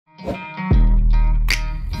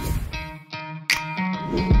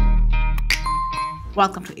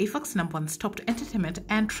Welcome to AFOX #1 Stop to Entertainment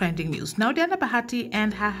and Trending News. Now, Diana Bahati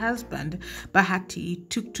and her husband Bahati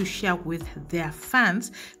took to share with their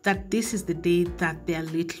fans that this is the day that their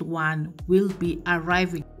little one will be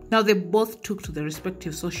arriving. Now, they both took to their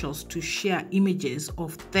respective socials to share images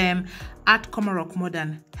of them at Komarok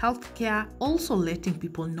Modern Healthcare, also letting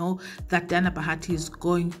people know that Diana Bahati is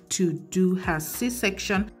going to do her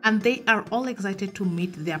C-section, and they are all excited to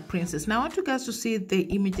meet their princess. Now, I want you guys to see the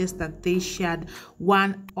images that they shared,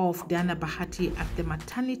 one of Diana Bahati at the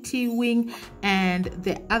maternity wing and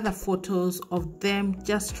the other photos of them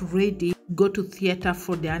just ready go to theater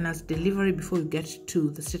for Diana's delivery before we get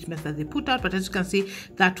to the statement that they put out. But as you can see,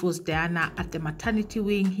 that was Diana at the maternity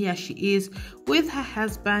wing. Here she is with her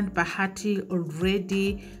husband Bahati,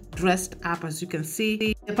 already dressed up. As you can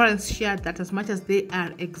see, the parents shared that as much as they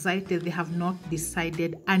are excited, they have not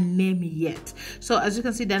decided a name yet. So as you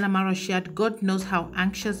can see, Diana Marua shared, "God knows how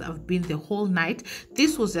anxious I've been the whole night.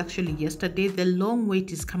 This was actually yesterday. The long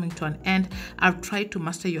wait is coming to an end. I've tried to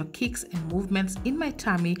master your kicks and movements in my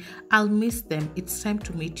tummy. I'll miss them. It's time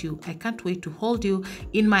to meet you. I can't wait to hold you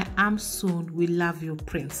in my arms soon. We love you,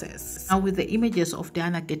 princess." Now, with the images of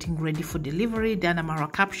Diana getting ready for delivery, Diana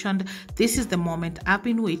Marua captioned, "This is the moment I've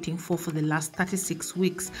been waiting for the last 36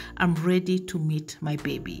 weeks. I'm ready to meet my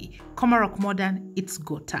baby. Komarok Modern, it's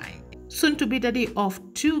go time." Soon to be daddy of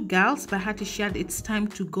 2 girls, Bahati shared it's time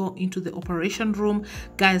to go into the operation room.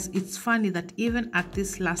 Guys, it's funny that even at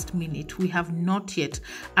this last minute, we have not yet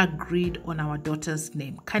agreed on our daughter's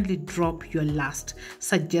name. Kindly drop your last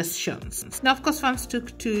suggestions. Now, of course, fans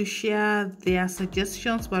took to share their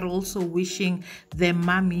suggestions, but also wishing their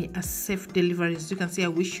mommy a safe delivery. As you can see, I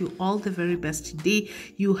wish you all the very best today.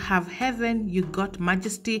 You have heaven, you got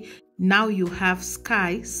majesty. Now you have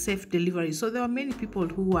Sky, safe delivery. So there were many people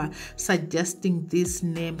who were suggesting this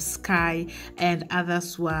name Sky, and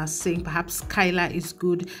others were saying perhaps Skylar is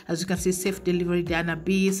good. As you can see, safe delivery Diana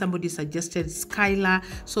B. Somebody suggested Skylar.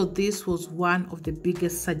 So this was one of the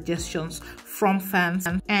biggest suggestions from fans.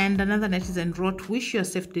 And another netizen wrote, "Wish you a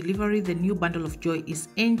safe delivery. The new bundle of joy is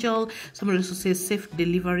Angel." Somebody also says safe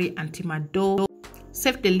delivery Antimado.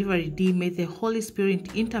 Safe delivery D, may the Holy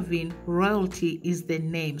Spirit intervene. Royalty is the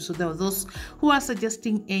name. So there are those who are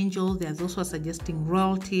suggesting Angel, there are those who are suggesting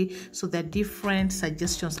Royalty. So there are different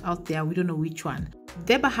suggestions out there. We don't know which one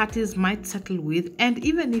the Bahatis might settle with, and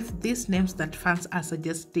even if these names that fans are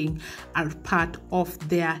suggesting are part of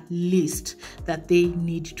their list that they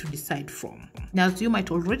need to decide from. Now, as you might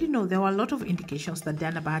already know, there were a lot of indications that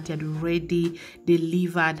Diana Bahati had already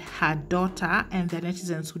delivered her daughter, and the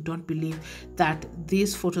netizens who don't believe that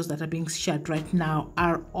these photos that are being shared right now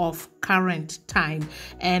are of current time.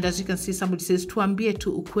 And as you can see, somebody says, "Tuambie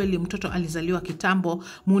tu ukweli, mtoto alizaliwa kitambo,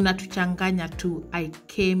 munatuchanganya tu, I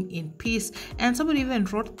came in peace." And somebody even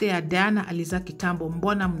wrote there, "Diana aliza kitambo,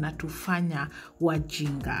 mbona mnatufanya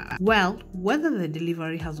wajinga." Well, whether the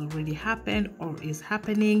delivery has already happened or is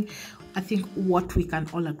happening, I think what we can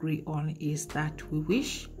all agree on is that we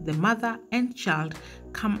wish the mother and child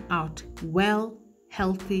come out well,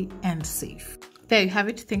 healthy, and safe. There you have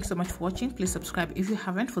it. Thanks so much for watching. Please subscribe if you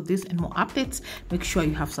haven't for this and more updates. Make sure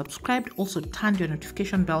you have subscribed. Also, turn your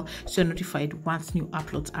notification bell so you're notified once new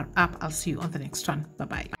uploads are up. I'll see you on the next one.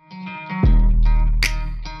 Bye-bye.